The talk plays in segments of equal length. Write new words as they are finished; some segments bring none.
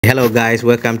Hello guys,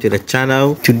 welcome to the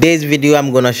channel. Today's video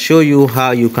I'm gonna show you how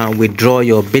you can withdraw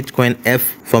your Bitcoinf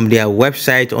from their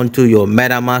website onto your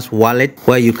Metamask wallet,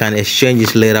 where you can exchange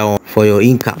it later on for your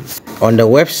income. On the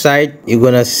website, you're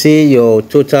gonna see your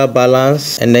total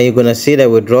balance, and then you're gonna see the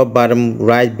withdraw button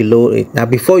right below it. Now,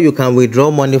 before you can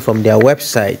withdraw money from their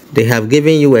website, they have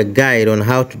given you a guide on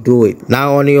how to do it.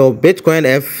 Now, on your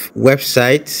Bitcoinf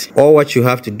website, all what you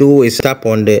have to do is tap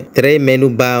on the three menu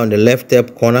bar on the left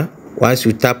top corner. Once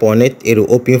you tap on it, it will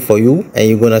open for you, and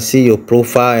you're gonna see your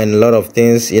profile and a lot of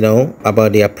things,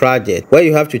 about their project. Where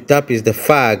you have to tap is the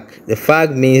flag. The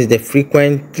flag means the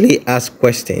frequently asked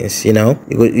questions. You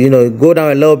go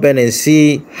down a little bit and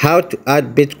see how to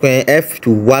add Bitcoinf to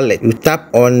wallet. You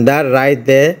tap on that right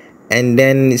there, and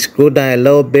then scroll down a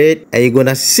little bit, and you're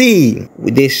gonna see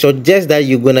they suggest that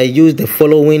you're gonna use the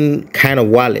following kind of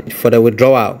wallet for the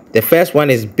withdrawal. The first one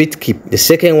is Bitkeep, the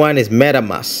second one is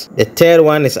Metamask, the third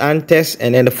one is Antes,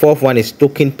 and then the fourth one is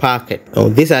Token Packet. Now,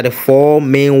 these are the four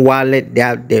main wallets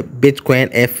that the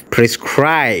Bitcoinf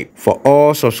prescribe for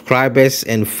all subscribers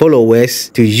and followers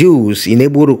to use, in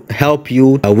able to help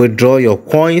you withdraw your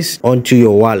coins onto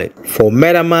your wallet. For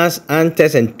Metamask,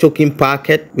 Antes, and Token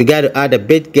Packet, we got to add a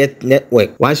Bitget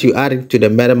network. Once you add it to the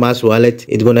Metamask wallet,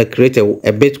 it's going to create a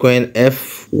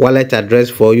Bitcoinf wallet address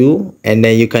for you, and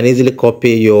then you can easily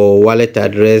copy your wallet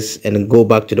address and go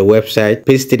back to the website,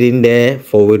 paste it in there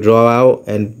for withdrawal,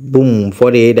 and boom,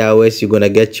 48 hours you're going to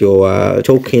get your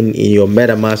token in your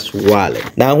Metamask wallet.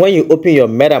 Now, when you open your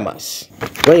Metamask,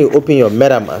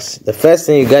 the first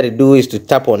thing you got to do is to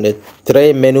tap on the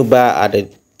three menu bar at the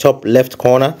top left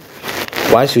corner.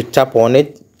 Once you tap on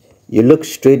it, you look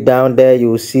straight down there,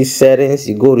 you will see settings.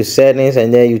 You go to settings,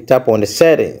 and then you tap on the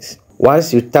settings.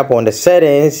 Once you tap on the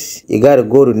settings, you got to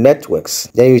go to networks.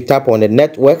 Then you tap on the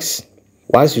networks.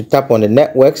 Once you tap on the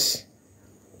networks,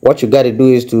 what you got to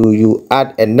do is you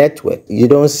add a network. You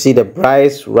don't see the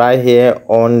price right here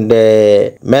on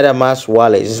the Metamask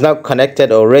wallet. It's not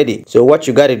connected already. So what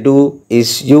you got to do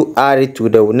is you add it to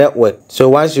the network. So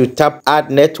once you tap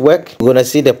add network, you're gonna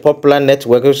see the popular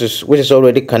network which is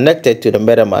already connected to the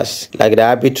Metamask, like the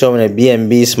Arbitrum and the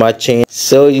BNB Smart Chain.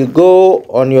 So you go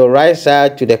on your right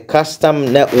side to the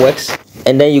custom networks,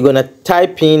 and then you're gonna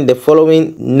type in the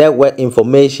following network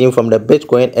information from the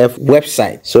Bitcoinf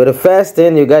website. So the first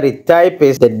thing you gotta type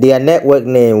is their network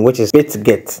name, which is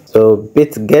Bitget. So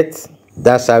Bitget,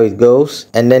 that's how it goes.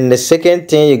 And then the second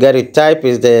thing you gotta type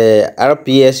is the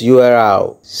RPS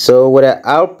URL. So with the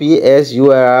RPS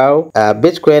URL,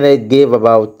 Bitcoin gave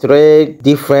about 3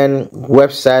 different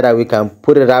websites that we can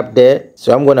put it up there.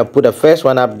 So I'm gonna put the first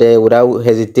one up there without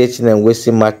hesitation and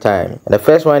wasting my time. And the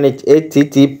first one is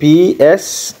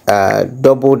https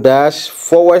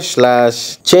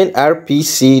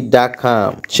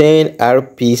 //chainrpc.com,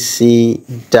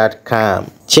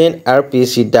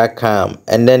 chainrpc.com,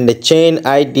 and then the chain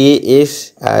ID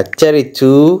is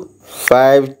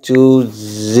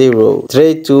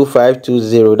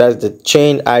 32520. That's the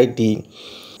chain ID.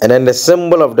 And then the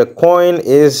symbol of the coin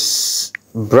is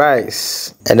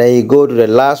Brise. And then you go to the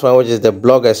last one, which is the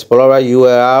Block Explorer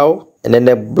URL. And then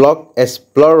the Block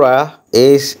Explorer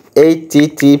is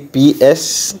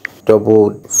https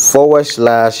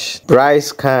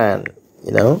 //brisescan,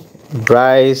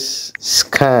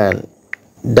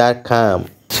 brisescan.com.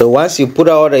 So once you put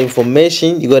all the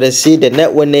information, you're gonna see the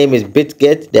network name is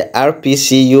Bitget, the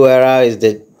RPC URL is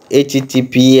the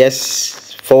https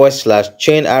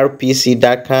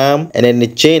 //chainrpc.com, and then the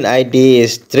chain ID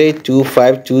is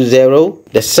 32520.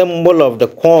 The symbol of the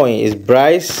coin is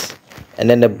Brise, and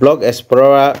then the Block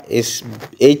Explorer is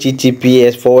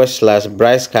https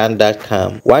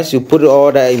 //brisescan.com. Once you put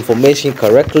all the information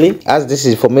correctly, as this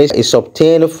information is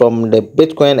obtained from the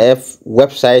Bitcoinf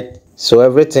website, so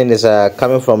everything is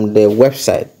coming from the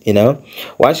website.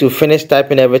 Once you finish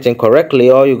typing everything correctly,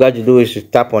 all you got to do is to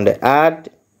tap on the add.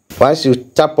 Once you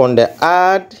tap on the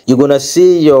add, you're gonna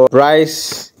see your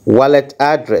Brise wallet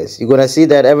address. You're gonna see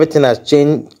that everything has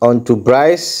changed onto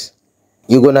Brise.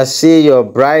 You're gonna see your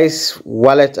Brise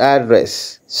wallet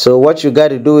address. So what you got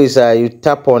to do is you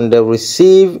tap on the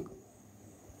receive,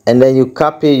 and then you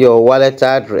copy your wallet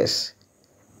address.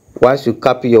 Once you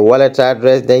copy your wallet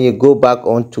address, then you go back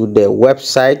onto the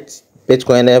website,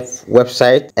 Bitcoinf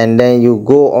website, and then you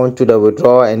go onto the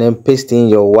withdrawal and then paste in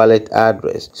your wallet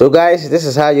address. So guys, this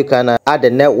is how you can add the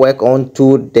network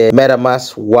onto the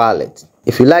Metamask wallet.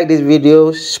 If you like this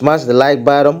video, smash the like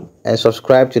button and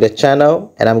subscribe to the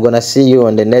channel, and I'm gonna see you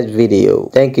on the next video.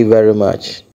 Thank you very much.